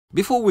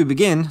Before we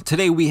begin,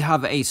 today we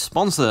have a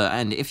sponsor,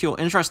 and if you're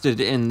interested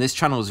in this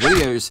channel's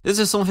videos, this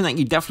is something that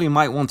you definitely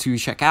might want to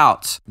check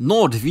out.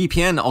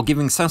 NordVPN are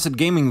giving Censored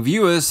Gaming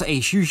viewers a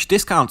huge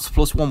discount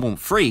plus 1 month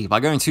free by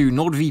going to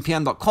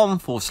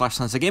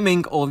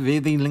nordvpn.com/censoredgaming or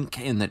via the link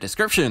in the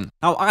description.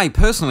 Now, I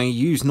personally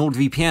use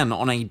NordVPN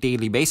on a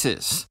daily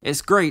basis.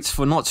 It's great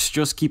for not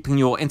just keeping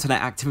your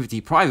internet activity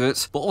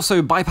private, but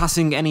also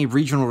bypassing any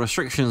regional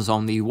restrictions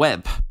on the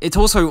web. It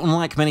also,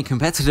 unlike many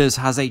competitors,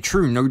 has a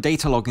true no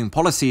data logging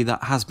policy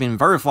that has been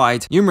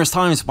verified numerous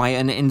times by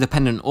an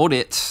independent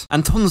audit,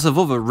 and tons of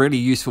other really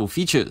useful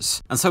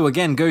features. And so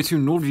again, go to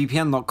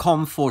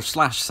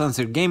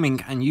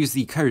nordvpn.com/censoredgaming and use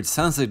the code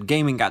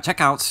censoredgaming at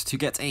checkout to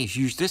get a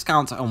huge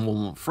discount and 1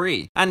 month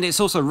free. And it's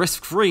also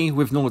risk-free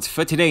with Nord's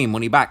 30-day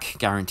money-back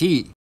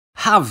guarantee.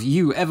 Have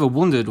you ever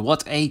wondered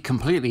what a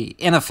completely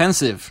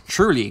inoffensive,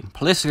 truly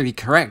politically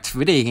correct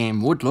video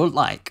game would look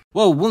like?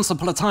 Well, once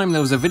upon a time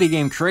there was a video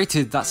game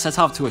created that set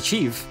out to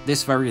achieve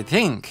this very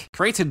thing,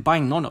 created by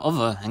none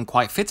other, and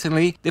quite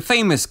fittingly, the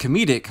famous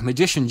comedic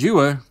magician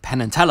duo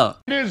Penn and Teller.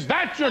 Is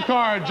that your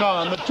card,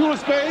 John? The two of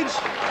spades?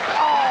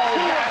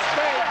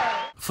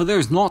 For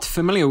those not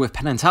familiar with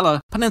Penn and Teller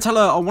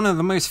are one of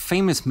the most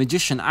famous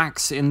magician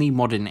acts in the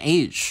modern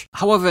age.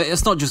 However,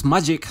 it's not just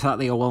magic that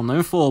they are well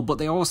known for, but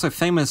they are also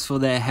famous for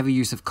their heavy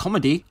use of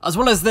comedy, as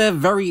well as their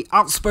very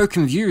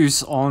outspoken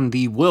views on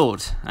the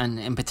world, and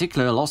in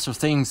particular lots of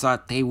things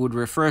that they would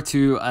refer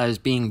to as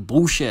being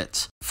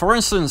bullshit. For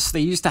instance, they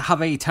used to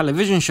have a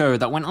television show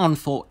that went on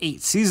for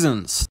 8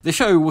 seasons. The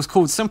show was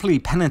called simply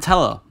Penn and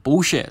Teller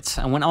Bullshit,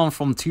 and went on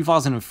from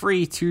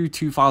 2003 to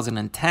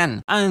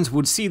 2010, and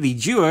would see the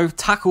duo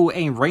tackle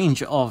a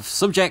range of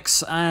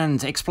subjects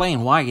and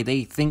explain why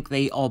they think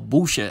they are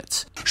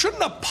bullshit.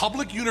 Shouldn't a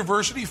public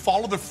university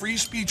follow the free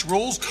speech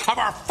rules of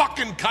our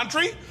fucking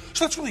country?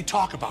 So let's really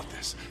talk about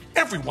this.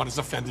 Everyone is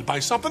offended by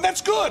something.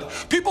 That's good.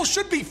 People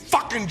should be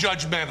fucking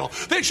judgmental.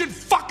 They should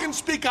fucking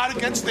speak out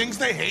against things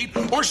they hate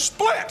or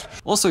split.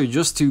 Also,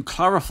 just to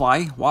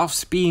clarify,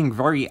 whilst being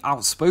very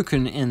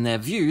outspoken in their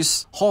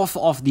views, half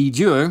of the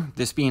duo,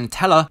 this being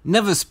Teller,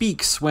 never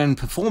speaks when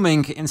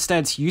performing,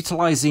 instead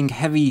utilizing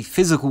heavy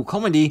physical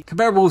comedy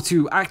comparable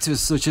to actors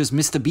such as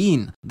Mr.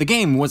 Bean. The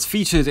game was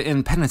featured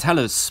in Penn and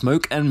Teller's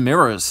Smoke and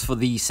Mirrors for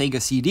the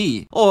Sega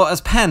CD, or as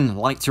Penn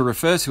liked to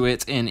refer to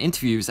it in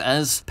interviews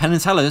as Penn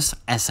and Teller's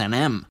SNM.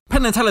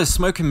 Penn and Teller's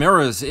Smoke and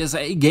Mirrors is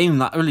a game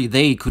that only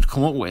they could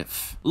come up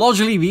with,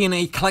 largely being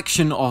a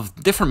collection of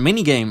different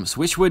minigames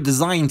which were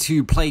designed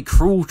to play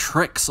cruel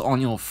tricks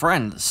on your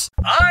friends.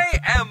 I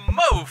am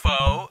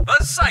Mofo,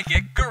 the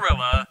psychic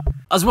gorilla.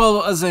 As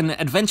well as an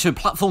adventure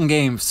platform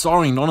game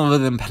starring none other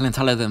than Penn and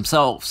Teller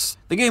themselves.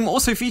 The game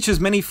also features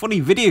many funny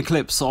video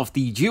clips of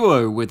the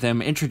duo, with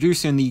them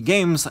introducing the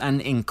games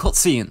and in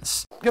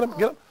cutscenes. Get him,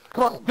 get him.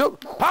 Come on, go.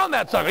 Pound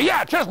that sucker.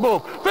 Yeah, chest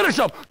move. Finish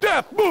him.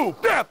 Death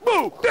move, death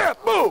move, death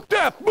move,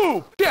 death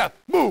move, death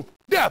move,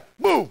 death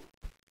move.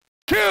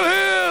 Kill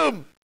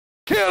him!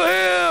 Kill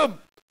him!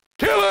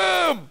 Kill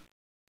him!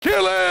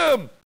 Kill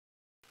him!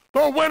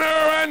 The winner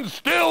and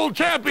still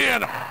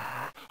champion!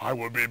 I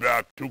will be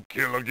back to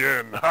kill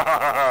again.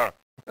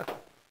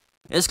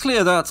 It's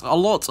clear that a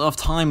lot of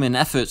time and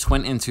effort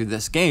went into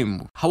this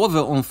game.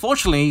 However,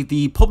 unfortunately,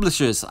 the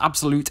publishers,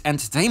 Absolute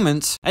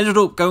Entertainment, ended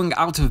up going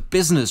out of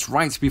business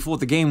right before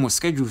the game was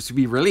scheduled to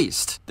be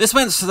released. This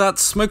meant that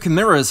Smoke and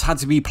Mirrors had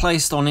to be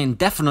placed on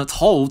indefinite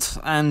hold,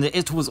 and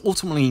it was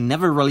ultimately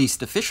never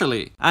released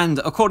officially.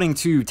 And according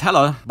to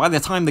Teller, by the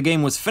time the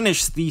game was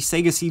finished, the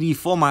Sega CD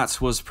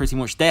format was pretty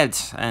much dead,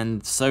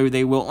 and so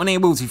they were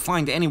unable to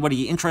find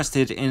anybody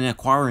interested in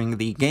acquiring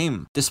the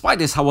game. Despite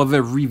this,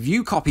 however,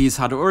 review copies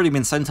had already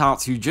been sent out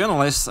to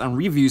journalists and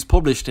reviews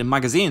published in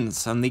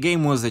magazines, and the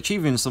game was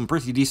achieving some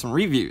pretty decent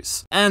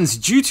reviews.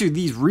 And due to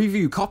these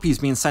review copies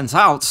being sent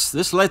out,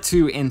 this led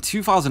to, in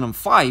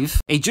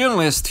 2005, a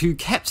journalist who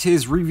kept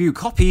his review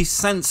copy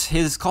sent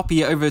his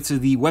copy over to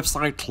the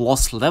website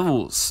Lost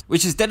Levels,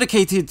 which is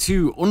dedicated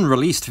to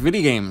unreleased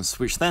video games,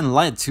 which then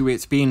led to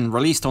it being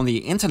released on the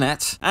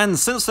internet, and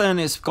since then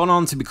it's gone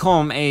on to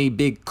become a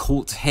big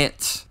cult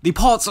hit. The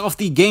part of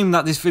the game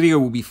that this video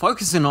will be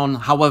focusing on,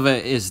 however,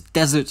 is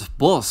Desert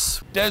Bus,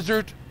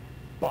 Desert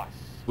Bus,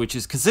 which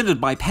is considered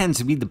by Penn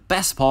to be the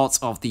best part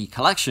of the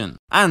collection.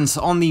 And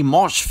on the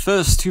March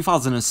 1st,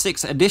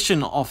 2006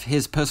 edition of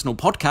his personal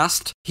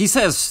podcast, he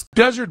says,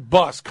 Desert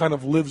Bus kind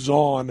of lives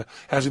on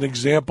as an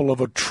example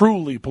of a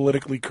truly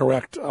politically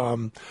correct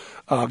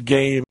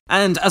game.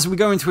 And as we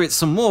go into it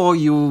some more,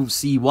 you'll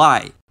see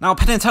why. Now,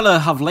 Penn and Teller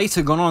have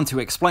later gone on to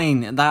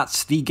explain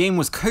that the game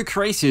was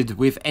co-created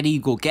with Eddie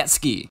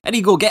Gorgetsky.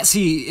 Eddie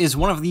Gorgetsky is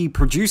one of the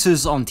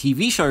producers on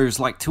TV shows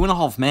like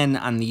 2.5 Men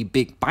and The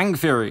Big Bang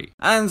Theory.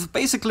 And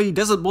basically,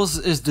 Desert Bus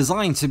is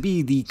designed to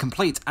be the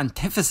complete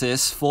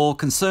antithesis for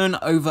concern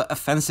over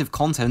offensive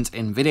content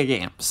in video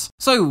games.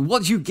 So,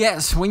 what do you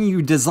get when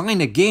you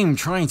design a game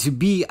trying to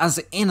be as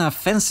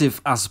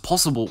inoffensive as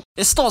possible?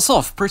 It starts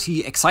off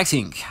pretty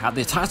exciting. At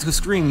the title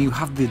screen, you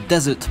have the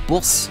Desert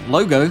Bus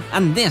logo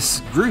and this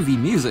groovy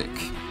music.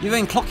 You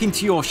then clock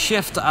into your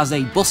shift as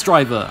a bus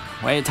driver,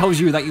 where it tells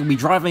you that you'll be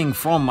driving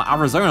from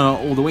Arizona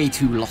all the way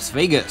to Las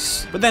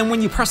Vegas. But then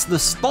when you press the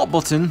stop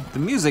button, the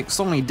music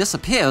suddenly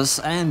disappears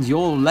and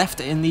you're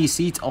left in the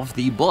seat of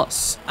the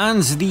bus.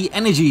 And the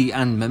energy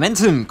and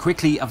momentum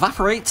quickly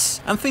evaporates,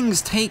 and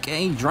things take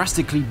a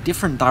drastically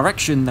different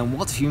direction than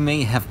what you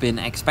may have been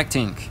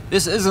expecting.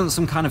 This isn't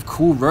some kind of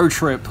cool road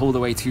trip all the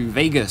way to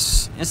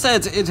Vegas.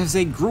 Instead, it is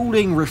a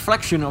grueling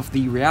reflection of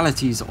the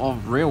realities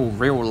of real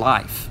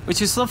life,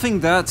 which is something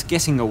that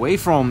getting away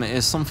from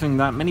is something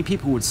that many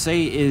people would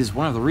say is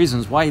one of the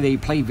reasons why they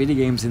play video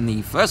games in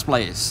the first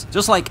place,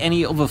 just like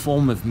any other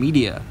form of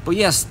media. But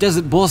yes,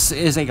 Desert Bus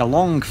is a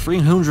long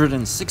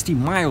 360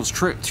 miles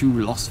trip to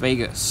Las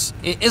Vegas.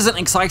 It isn't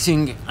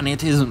exciting and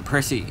it isn't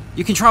pretty.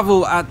 You can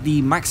travel at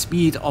the max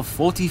speed of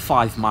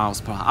 45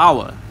 miles per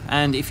hour.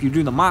 And if you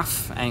do the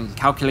math and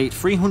calculate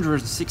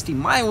 360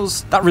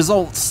 miles, that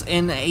results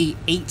in a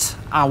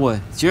 8-hour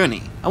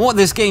journey. And what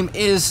this game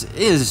is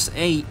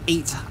a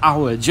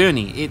 8-hour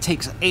journey. It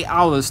takes 8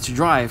 hours to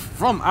drive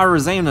from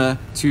Arizona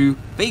to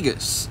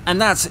Vegas. And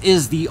that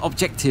is the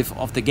objective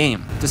of the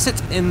game, to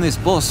sit in this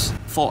bus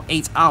for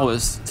 8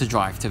 hours to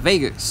drive to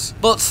Vegas.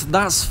 But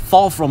that's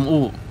far from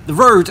all. The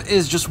road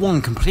is just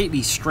one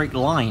completely straight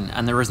line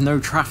and there is no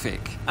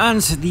traffic.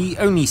 And the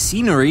only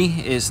scenery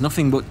is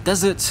nothing but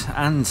desert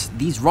and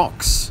these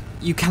rocks.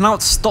 You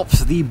cannot stop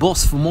the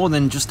bus for more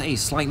than just a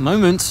slight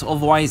moment,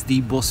 otherwise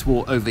the bus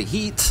will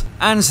overheat,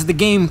 and the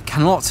game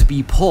cannot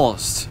be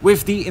paused.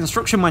 With the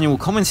instruction manual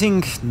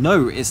commenting,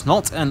 no, it's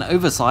not an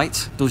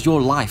oversight, does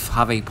your life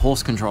have a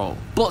pause control?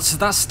 But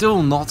that's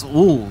still not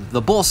all.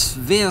 The bus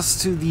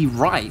veers to the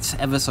right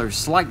ever so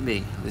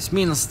slightly. This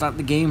means that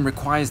the game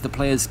requires the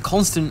player's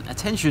constant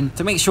attention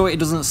to make sure it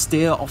doesn't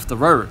steer off the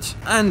road.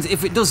 And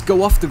if it does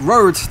go off the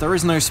road, there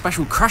is no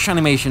special crash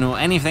animation or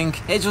anything,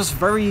 it just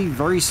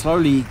very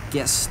slowly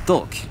gets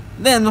stuck.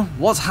 Then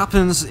what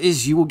happens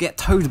is you will get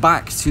towed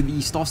back to the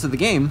start of the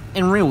game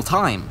in real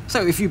time.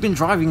 So if you've been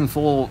driving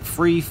for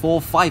 3, 4,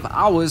 5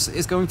 hours,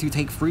 it's going to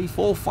take 3,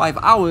 4, 5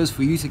 hours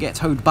for you to get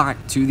towed back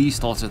to the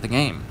start of the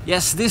game.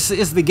 Yes, this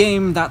is the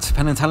game that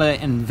Penn Teller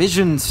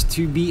envisioned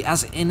to be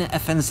as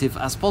inoffensive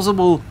as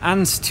possible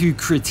and to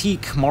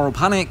critique moral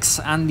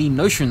panics and the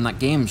notion that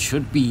games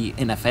should be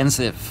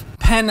inoffensive.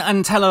 Penn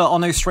and Teller are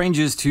no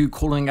strangers to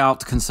calling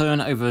out concern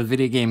over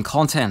video game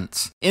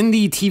content. In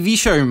the TV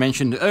show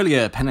mentioned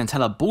earlier, Penn and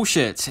Teller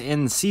Bullshit,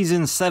 in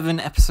Season 7,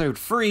 Episode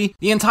 3,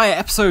 the entire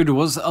episode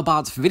was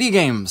about video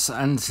games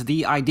and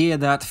the idea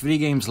that video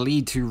games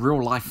lead to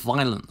real-life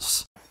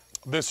violence.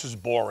 This is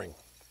boring.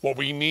 What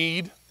we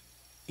need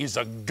is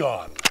a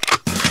gun.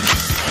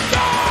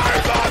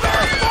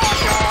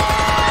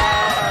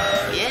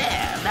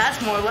 Yeah,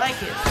 that's more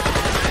like it.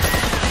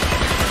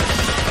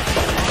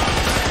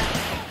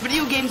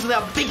 Video games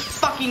without big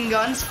fucking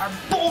guns are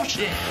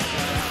bullshit!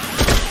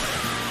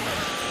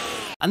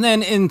 And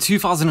then in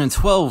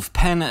 2012,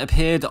 Penn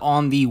appeared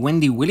on the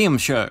Wendy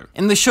Williams show.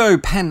 In the show,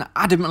 Penn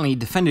adamantly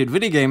defended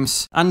video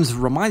games and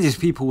reminded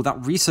people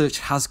that research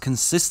has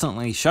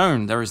consistently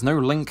shown there is no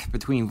link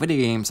between video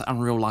games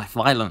and real-life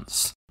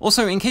violence.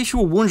 Also, in case you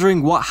were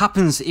wondering what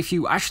happens if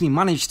you actually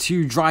manage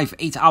to drive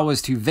 8 hours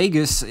to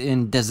Vegas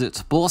in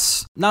Desert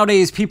Bus,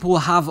 nowadays people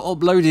have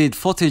uploaded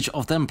footage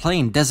of them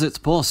playing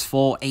Desert Bus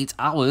for 8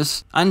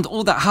 hours, and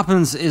all that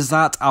happens is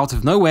that out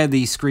of nowhere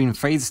the screen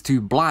fades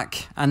to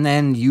black and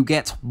then you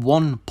get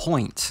 1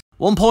 point.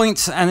 1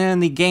 point, and then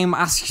the game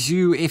asks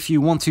you if you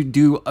want to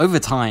do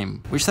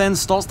overtime, which then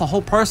starts the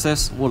whole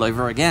process all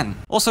over again.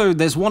 Also,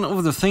 there's one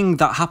other thing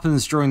that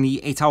happens during the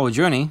 8-hour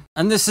journey,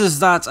 and this is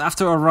that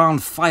after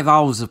around 5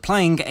 hours of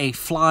playing, a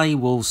fly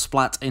will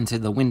splat into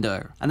the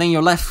window, and then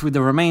you're left with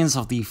the remains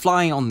of the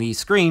fly on the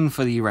screen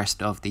for the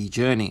rest of the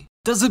journey.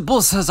 Desert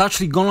Bus has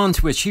actually gone on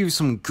to achieve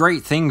some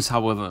great things,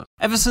 however.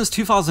 Ever since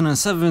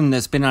 2007,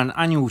 there's been an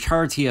annual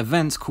charity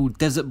event called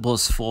Desert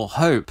Bus for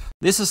Hope.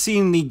 This has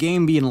seen the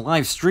game being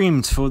live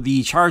streamed for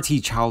the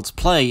charity Child's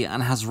Play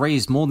and has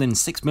raised more than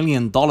 $6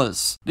 million.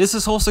 This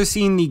has also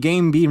seen the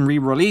game being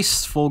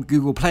re-released for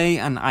Google Play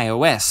and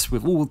iOS,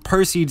 with all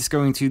proceeds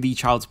going to the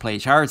Child's Play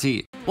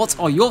charity. What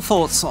are your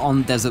thoughts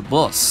on Desert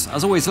Bus?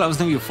 As always, let us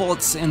know your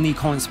thoughts in the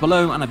comments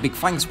below, and a big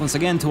thanks once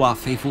again to our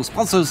faithful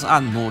sponsors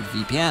at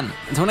NordVPN.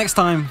 Until next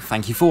time,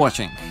 thank you for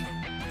watching.